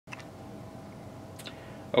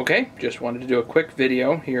Okay, just wanted to do a quick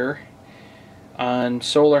video here on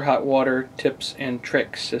solar hot water tips and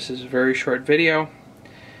tricks. This is a very short video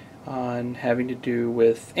on having to do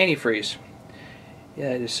with antifreeze.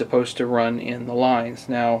 It is supposed to run in the lines.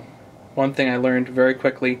 Now, one thing I learned very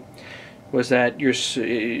quickly was that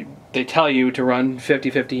they tell you to run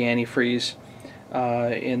 50-50 antifreeze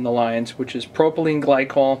in the lines, which is propylene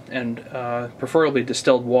glycol and preferably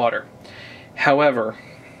distilled water. However,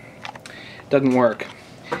 it doesn't work.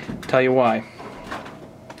 I'll tell you why.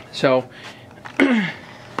 So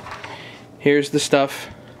here's the stuff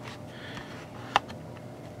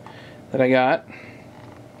that I got.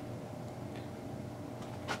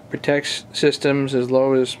 Protects systems as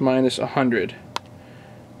low as -100.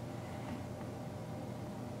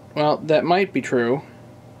 Well, that might be true,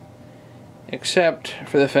 except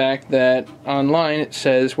for the fact that online it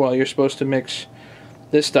says, well, you're supposed to mix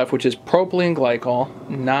this stuff, which is propylene glycol,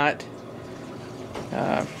 not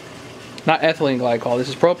ethylene glycol. This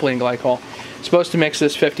is propylene glycol. Supposed to mix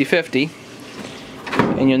this 50-50,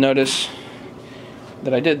 and you'll notice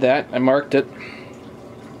that I did that. I marked it.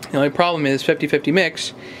 The only problem is 50-50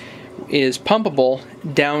 mix is pumpable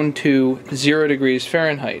down to 0 degrees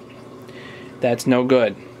Fahrenheit. That's no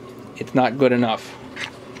good. It's not good enough.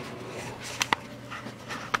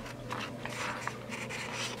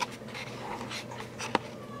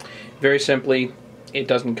 Very simply, it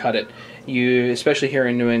doesn't cut it. Especially here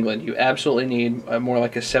in New England, you absolutely need more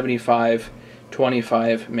like a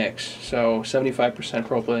 75-25 mix. So 75%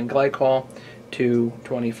 propylene glycol to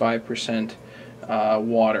 25%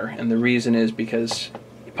 water. And the reason is because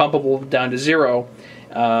pumpable down to 0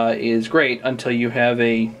 is great until you have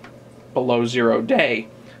a below 0 day.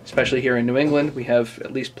 Especially here in New England, we have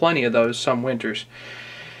at least plenty of those some winters.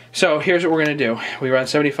 So here's what we're going to do. We run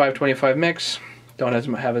 75-25 mix. Don't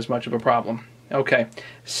have as much of a problem. Okay,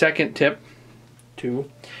 second tip,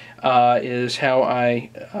 is how I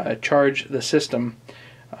charge the system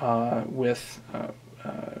with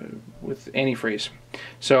antifreeze.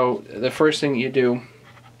 So the first thing you do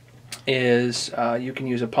is you can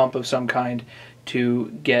use a pump of some kind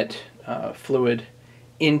to get fluid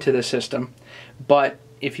into the system, but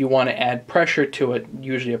if you want to add pressure to it,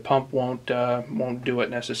 usually a pump won't do it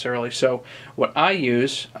necessarily. So what I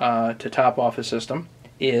use to top off a system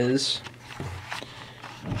is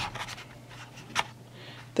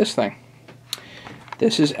this thing.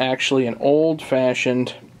 This is actually an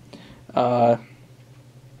old-fashioned soda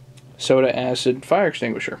acid fire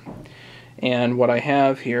extinguisher. And what I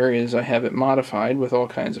have here is I have it modified with all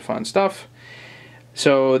kinds of fun stuff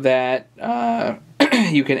so that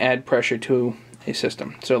you can add pressure to a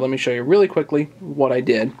system. So let me show you really quickly what I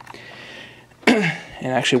did and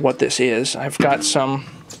actually what this is. I've got some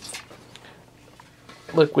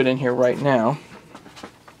liquid in here right now.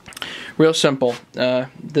 Real simple.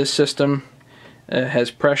 This system has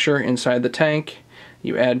pressure inside the tank.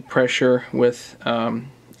 You add pressure with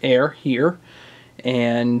air here,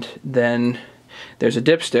 and then there's a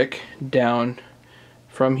dipstick down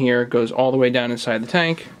from here, goes all the way down inside the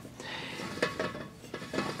tank.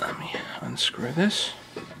 Let me unscrew this.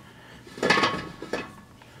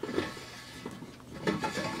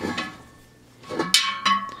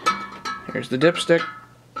 Here's the dipstick.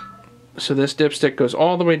 So this dipstick goes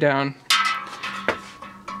all the way down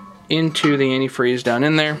into the antifreeze down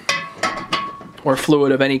in there, or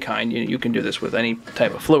fluid of any kind. You can do this with any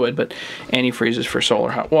type of fluid, but antifreeze is for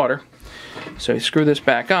solar hot water. So you screw this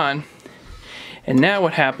back on, and now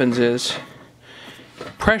what happens is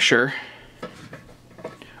pressure,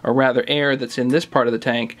 or rather air that's in this part of the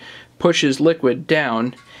tank, pushes liquid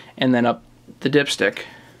down and then up the dipstick.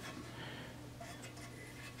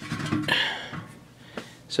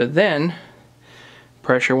 So then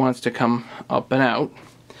pressure wants to come up and out.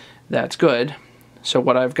 That's good. So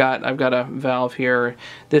what I've got a valve here.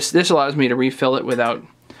 This allows me to refill it without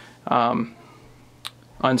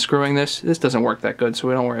unscrewing this. This doesn't work that good, so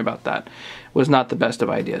we don't worry about that. It was not the best of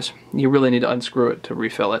ideas. You really need to unscrew it to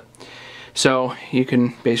refill it. So you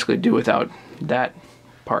can basically do without that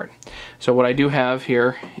part. So what I do have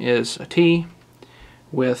here is a T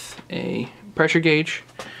with a pressure gauge.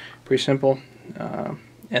 Pretty simple.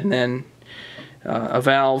 And then a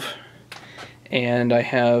valve, and I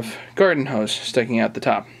have garden hose sticking out the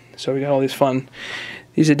top. So we got all these fun.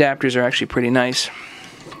 These adapters are actually pretty nice.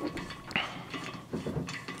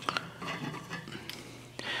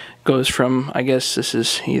 Goes from, I guess this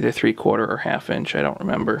is either 3/4 or 1/2 inch, I don't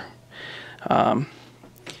remember,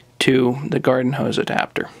 to the garden hose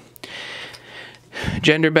adapter.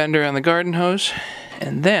 Gender bender on the garden hose,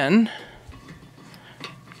 and then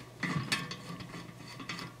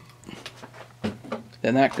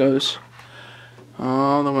that goes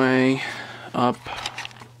all the way up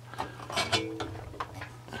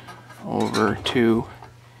over to,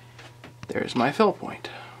 there's my fill point,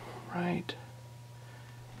 right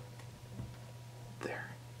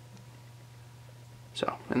there.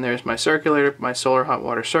 So, and there's my circulator, my solar hot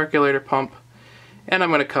water circulator pump, and I'm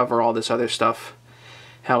going to cover all this other stuff,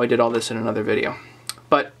 how I did all this in another video.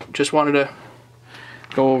 But just wanted to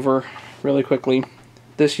go over really quickly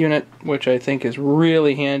this unit, which I think is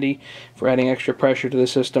really handy for adding extra pressure to the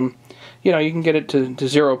system. You know, you can get it to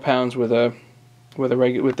 0 pounds with the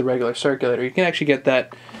regular circulator. You can actually get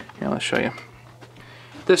that. Here, let's show you.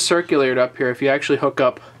 This circulator up here, if you actually hook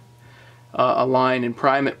up a line and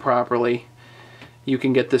prime it properly, you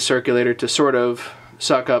can get the circulator to sort of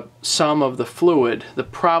suck up some of the fluid. The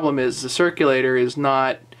problem is the circulator is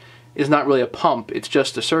not really a pump, it's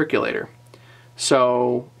just a circulator.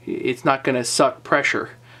 So it's not going to suck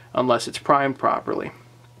pressure unless it's primed properly.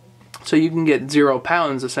 So you can get 0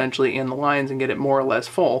 pounds essentially in the lines and get it more or less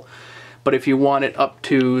full. But if you want it up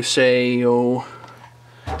to, say, oh,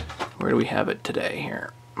 where do we have it today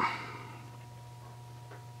here?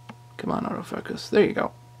 Come on, autofocus. There you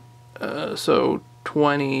go. So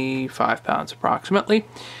 25 pounds approximately.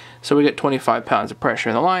 So we get 25 pounds of pressure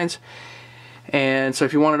in the lines. And so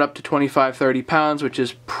if you want it up to 25-30 pounds, which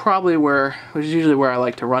is usually where I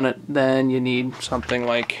like to run it, then you need something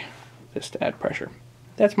like this to add pressure.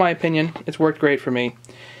 That's my opinion. It's worked great for me.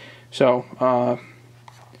 So,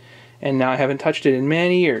 and now I haven't touched it in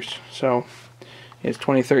many years. So it's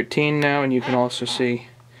 2013 now, and you can also see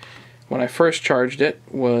when I first charged it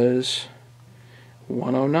was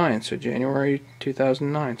 109, so January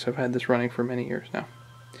 2009. So I've had this running for many years now.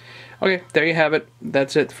 Okay, there you have it.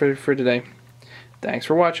 That's it for today. Thanks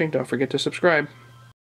for watching. Don't forget to subscribe.